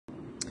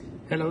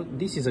Hello,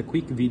 this is a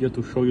quick video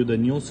to show you the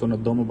new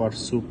Domobar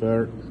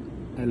Super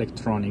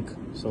electronic,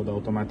 so the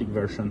automatic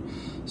version.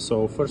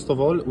 So first of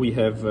all, we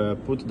have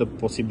put the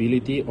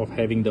possibility of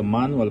having the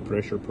manual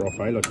pressure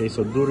profile. Okay,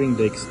 so during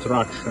the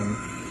extraction,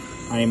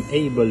 I am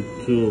able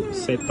to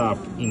set up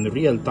in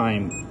real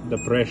time the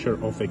pressure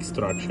of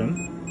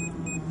extraction,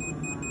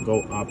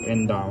 go up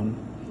and down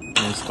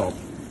and stop.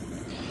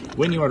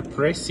 When you are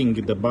pressing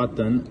the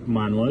button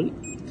manual,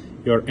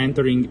 you are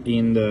entering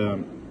in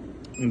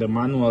the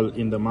manual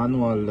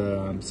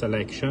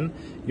selection.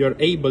 You are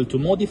able to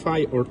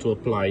modify or to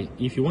apply.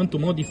 If you want to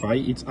modify,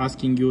 it's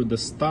asking you the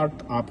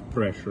start-up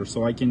pressure.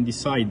 So I can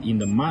decide in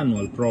the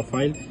manual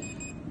profile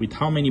with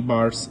how many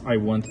bars I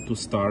want to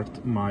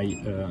start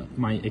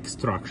my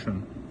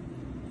extraction.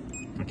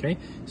 Okay,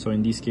 so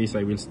in this case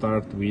I will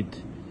start with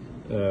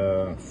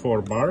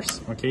 4 bars.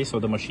 Okay, so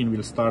the machine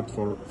will start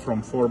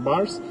from 4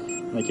 bars.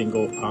 I can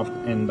go up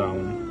and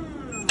down.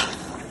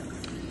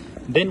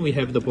 Then we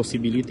have the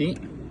possibility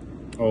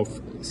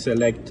of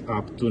select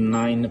up to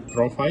 9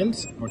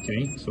 profiles.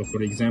 Okay, so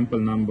for example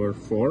number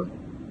 4,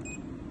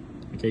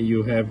 okay,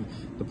 you have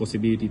the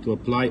possibility to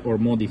apply or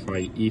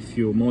modify. If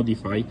you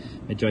modify,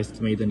 I just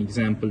made an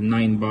example,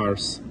 9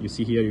 bars. You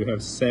see here you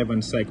have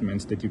 7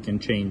 segments that you can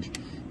change.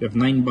 You have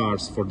 9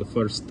 bars for the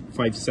first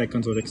 5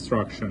 seconds of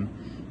extraction,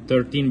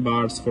 13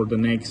 bars for the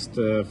next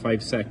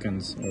 5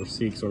 seconds or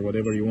 6 or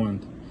whatever you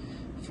want,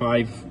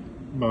 5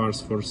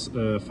 bars for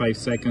 5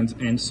 seconds,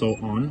 and so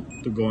on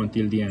to go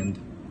until the end.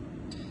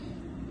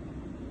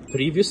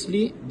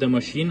 Previously, the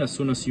machine, as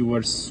soon as you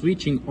were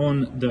switching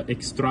on the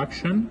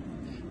extraction,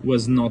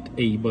 was not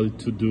able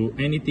to do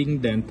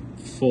anything than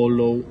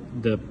follow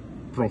the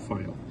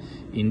profile.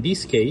 In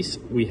this case,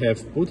 we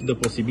have put the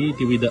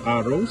possibility with the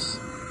arrows,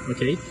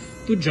 okay,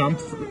 to jump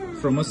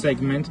from a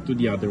segment to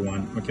the other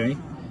one. Okay,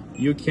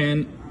 you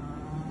can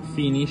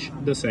finish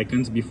the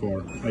seconds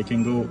before. I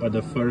can go at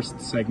the first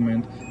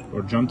segment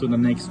or jump to the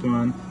next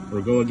one,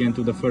 or go again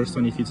to the first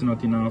one if it's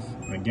not enough,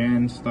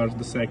 again start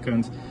the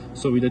seconds.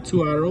 So with the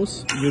 2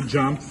 arrows you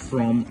jump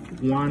from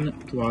one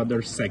to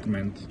other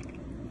segment.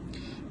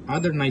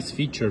 Other nice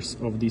features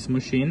of this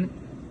machine,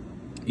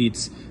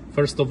 it's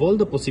first of all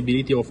the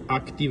possibility of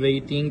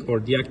activating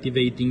or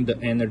deactivating the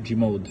energy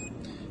mode.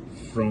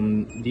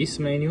 From this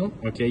menu,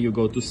 okay, you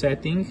go to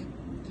setting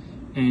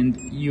and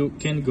you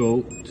can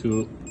go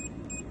to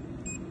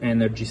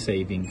energy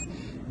saving.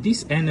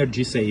 This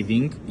energy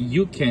saving,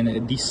 you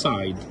can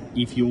decide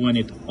if you want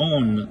it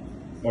on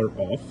or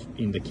off.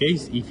 In the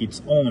case if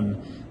it's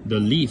on, the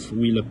leaf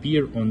will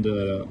appear on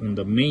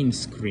the main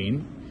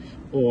screen,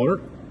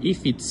 or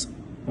if it's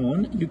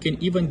on, you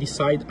can even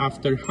decide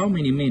after how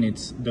many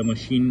minutes the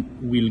machine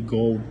will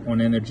go on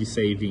energy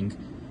saving.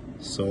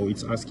 So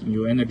it's asking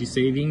you energy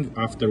saving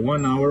after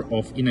 1 hour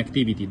of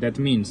inactivity. That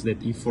means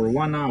that if for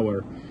 1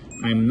 hour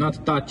I'm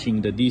not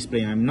touching the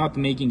display, I'm not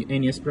making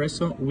any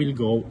espresso, will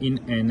go in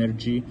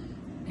energy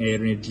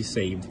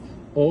saved.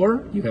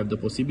 Or you have the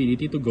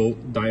possibility to go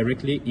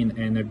directly in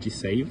energy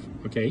save,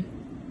 okay?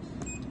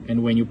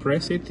 And when you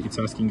press it, it's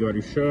asking you, are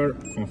you sure,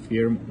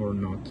 confirm or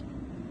not?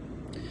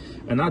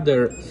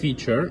 Another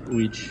feature,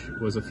 which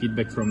was a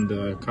feedback from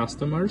the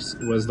customers,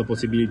 was the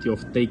possibility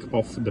of take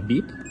off the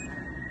beep.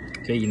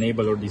 Okay,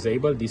 enable or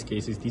disable. This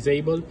case is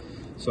disabled,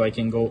 so I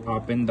can go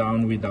up and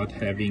down without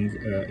having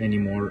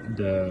anymore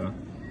the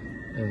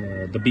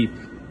beep.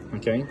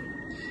 Okay,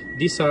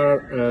 these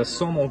are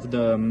some of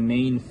the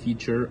main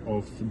feature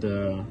of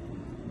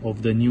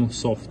the new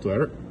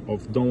software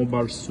of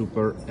Domobar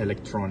Super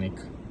Electronic.